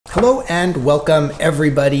Hello and welcome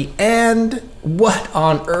everybody, and what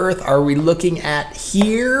on earth are we looking at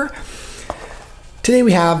here? Today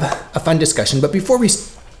we have a fun discussion, but before we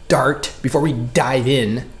dive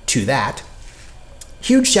in to that,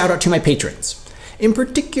 huge shout out to my patrons, in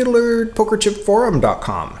particular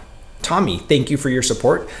PokerChipForum.com. Tommy, thank you for your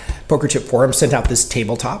support. PokerChip Forum sent out this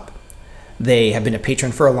tabletop. They have been a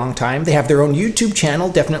patron for a long time. They have their own YouTube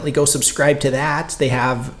channel. Definitely go subscribe to that. They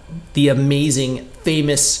have the amazing,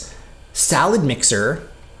 famous salad mixer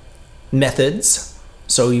methods.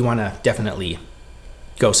 So you want to definitely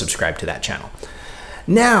go subscribe to that channel.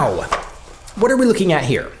 Now, what are we looking at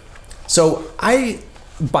here? So I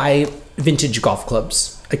buy vintage golf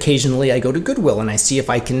clubs. Occasionally I go to Goodwill and I see if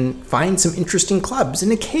I can find some interesting clubs.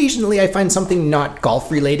 And occasionally I find something not golf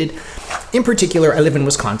related. In particular, I live in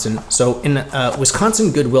Wisconsin. So in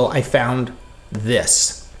Wisconsin Goodwill, I found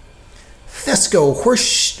this. Thesco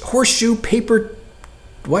Horseshoe paper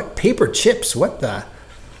chips. What the?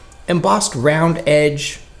 Embossed round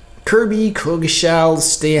edge. Kirby, Kogashall,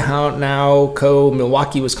 Stay Out Now,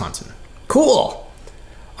 Milwaukee, Wisconsin. Cool.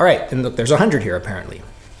 All right, and look, there's 100 here apparently.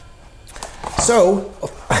 So,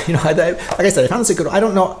 you know, like I said, I found this at Goodwill. I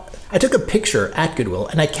don't know. I took a picture at Goodwill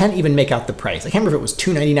and I can't even make out the price. I can't remember if it was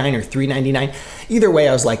 $2.99 or $3.99. Either way,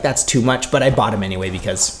 I was like, that's too much, but I bought them anyway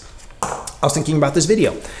because I was thinking about this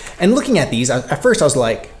video. And looking at these, at first I was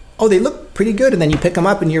like, oh, they look pretty good. And then you pick them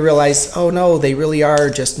up and you realize, oh no, they really are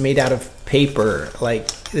just made out of paper. Like,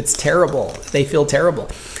 it's terrible. They feel terrible.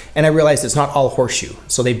 And I realized it's not all horseshoe.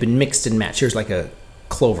 So they've been mixed and matched. Here's like a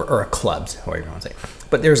clover or a club, however you want to say.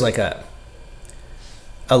 But there's like a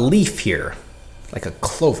leaf here, like a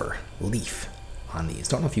clover leaf on these.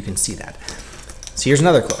 Don't know if you can see that. So here's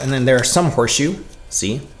another clover. And then there are some horseshoe,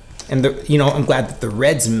 see? And you know, I'm glad that the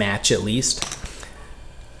reds match at least.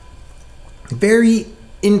 Very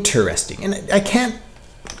interesting. And I can't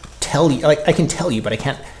tell you, like I can tell you, but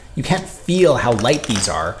you can't feel how light these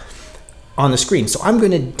are on the screen. So I'm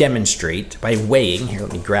going to demonstrate by weighing. Here,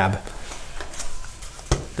 let me grab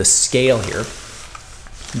the scale here.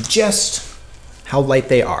 Just how light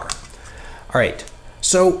they are. All right,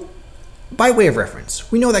 so by way of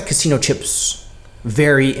reference, we know that casino chips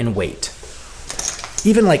vary in weight.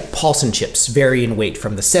 Even like Paulson chips vary in weight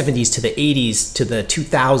from the 70s to the 80s to the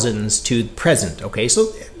 2000s to present, okay? So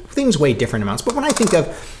things weigh different amounts, but when I think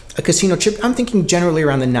of a casino chip, I'm thinking generally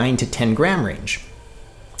around the 9 to 10 gram range.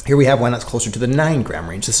 Here we have one that's closer to the 9 gram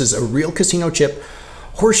range. This is a real casino chip,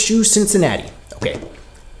 Horseshoe Cincinnati, okay?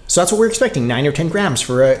 So that's what we're expecting, 9 or 10 grams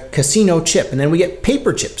for a casino chip. And then we get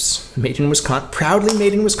paper chips, made in Wisconsin, proudly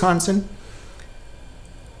made in Wisconsin.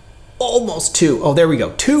 Almost 2, oh, there we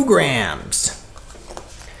go, 2 grams.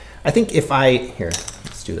 I think here,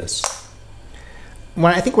 let's do this.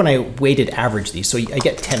 I think when I weighted average these, so I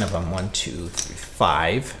get 10 of them, 1, 2, 3,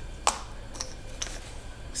 5,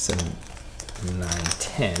 7, 9,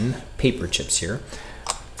 10 paper chips here.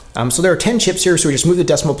 So there are 10 chips here, so we just move the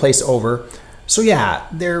decimal place over. So yeah,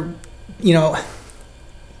 they're, you know,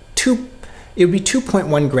 it would be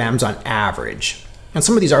 2.1 grams on average. And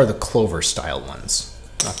some of these are the clover style ones.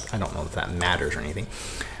 I don't know if that matters or anything.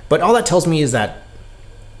 But all that tells me is that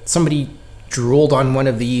somebody drooled on one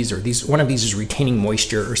of these, or one of these is retaining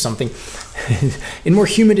moisture or something. In more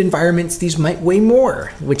humid environments, these might weigh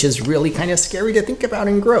more, which is really kind of scary to think about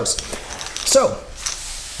and gross. So,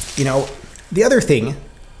 you know, the other thing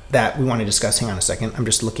that we want to discuss, hang on a second, I'm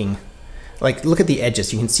just looking. Like, look at the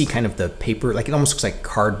edges. You can see kind of the paper, like it almost looks like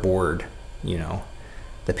cardboard, you know,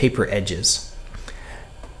 the paper edges.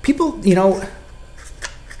 People, you know,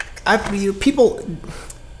 people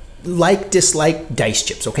dislike dice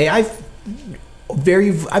chips, okay? I've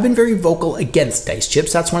been very vocal against dice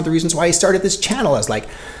chips. That's one of the reasons why I started this channel. I was like,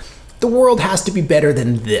 the world has to be better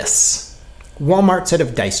than this Walmart set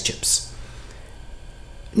of dice chips.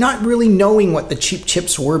 Not really knowing what the cheap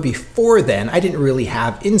chips were before then, I didn't really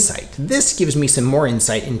have insight. This gives me some more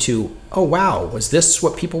insight into, oh wow, was this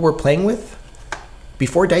what people were playing with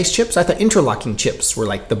before dice chips? I thought interlocking chips were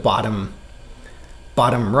like the bottom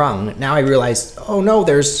rung. Now I realize, oh no,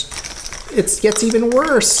 it gets even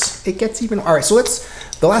worse. It gets even, all right, so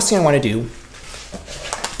the last thing I want to do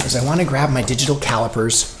is I want to grab my digital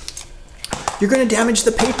calipers. You're going to damage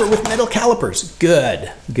the paper with metal calipers.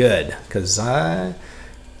 Good, because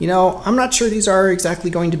you know, I'm not sure these are exactly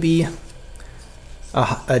going to be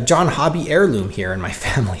a John Hobby heirloom here in my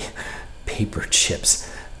family. Paper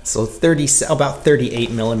chips. So about 38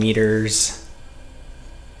 millimeters.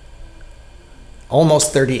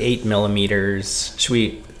 Almost 38 millimeters.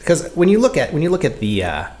 Because when you look at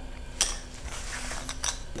the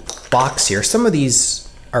box here, some of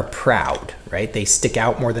these are proud, right? They stick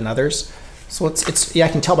out more than others. So it's yeah, I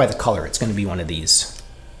can tell by the color it's going to be one of these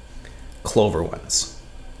clover ones.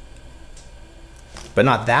 But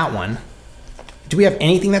not that one. Do we have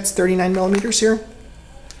anything that's 39 millimeters here?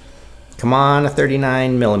 Come on,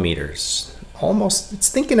 39 millimeters. Almost, it's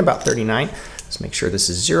thinking about 39. Let's make sure this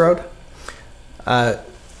is zeroed.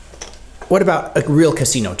 What about a real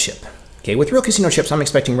casino chip? Okay, with real casino chips, I'm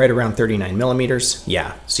expecting right around 39 millimeters.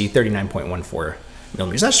 Yeah, see 39.14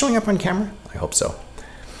 millimeters. Is that showing up on camera? I hope so.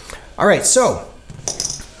 All right, so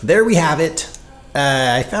there we have it.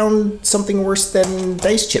 I found something worse than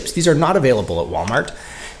dice chips. These are not available at Walmart,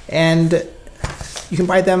 and you can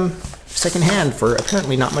buy them secondhand for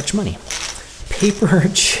apparently not much money. Paper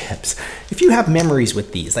chips. If you have memories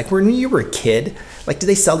with these, like when you were a kid, like did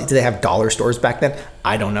they have dollar stores back then?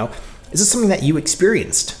 I don't know. Is this something that you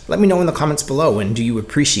experienced? Let me know in the comments below, and do you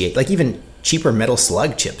appreciate, like even cheaper metal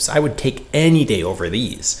slug chips? I would take any day over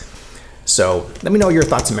these. So let me know your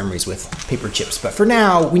thoughts and memories with paper chips. But for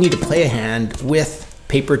now, we need to play a hand with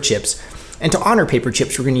paper chips. And to honor paper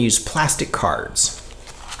chips, we're going to use plastic cards.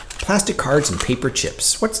 Plastic cards and paper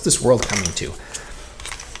chips. What's this world coming to?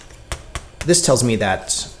 This tells me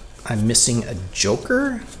that I'm missing a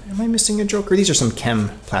joker. Am I missing a joker? These are some chem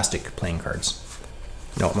plastic playing cards.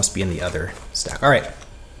 No, it must be in the other stack. All right.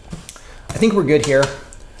 I think we're good here.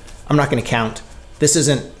 I'm not going to count. This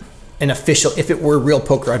isn't an official. If it were real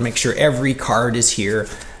poker, I'd make sure every card is here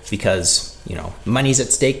because, you know, money's at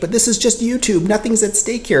stake. But this is just YouTube. Nothing's at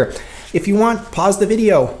stake here. If you want, pause the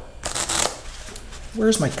video.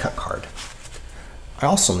 Where's my cut card? I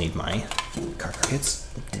also need my cut card.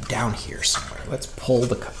 It's down here somewhere. Let's pull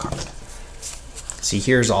the cut card. See,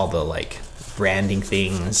 here's all the like branding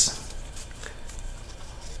things.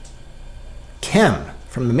 Chem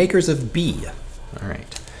from the makers of B. All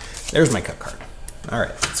right, there's my cut card. All right,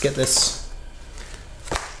 let's get this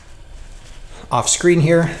off screen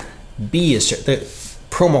here. B is, the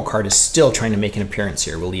promo card is still trying to make an appearance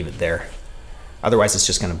here. We'll leave it there. Otherwise, it's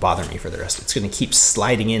just going to bother me for the rest. It's going to keep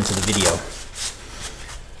sliding into the video.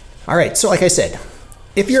 All right, so like I said,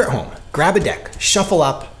 if you're at home, grab a deck, shuffle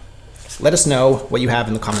up, let us know what you have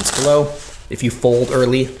in the comments below. If you fold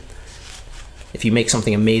early, if you make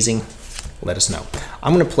something amazing, let us know.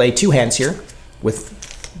 I'm going to play two hands here with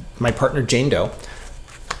my partner Jane Doe.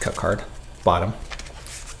 Cut card, bottom.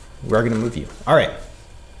 We're going to move you. All right,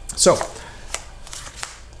 so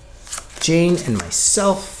Jane and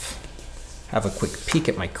myself have a quick peek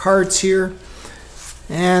at my cards here.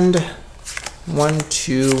 And 1,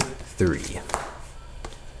 2, 3.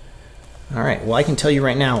 All right, well, I can tell you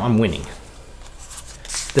right now, I'm winning.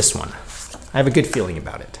 This one. I have a good feeling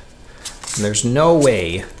about it. And there's no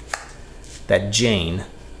way that Jane,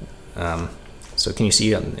 so can you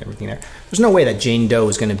see everything there? There's no way that Jane Doe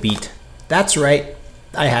is gonna beat, that's right,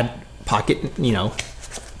 I had pocket, you know,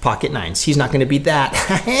 pocket nines. He's not gonna beat that.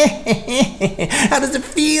 How does it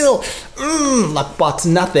feel? Luck box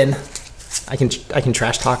nothing. I can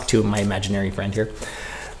trash talk to my imaginary friend here.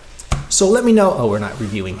 So let me know, oh, we're not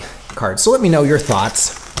reviewing cards. So let me know your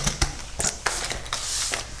thoughts.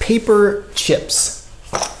 Paper chips.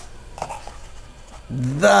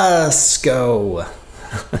 Thesco.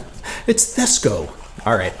 It's Thesco.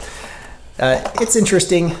 All right. It's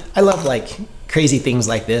interesting. I love like crazy things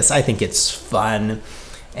like this. I think it's fun.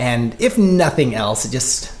 And if nothing else, it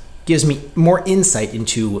just gives me more insight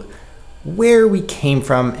into where we came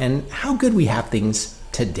from and how good we have things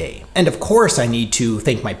today. And of course, I need to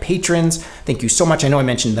thank my patrons. Thank you so much. I know I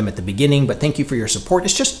mentioned them at the beginning, but thank you for your support.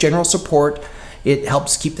 It's just general support. It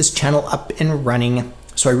helps keep this channel up and running.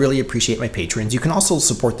 So I really appreciate my patrons. You can also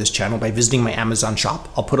support this channel by visiting my Amazon shop.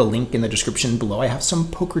 I'll put a link in the description below. I have some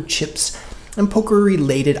poker chips and poker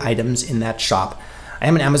related items in that shop. I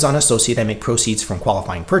am an Amazon associate. I make proceeds from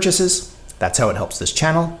qualifying purchases. That's how it helps this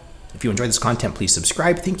channel. If you enjoyed this content, please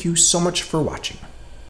subscribe. Thank you so much for watching.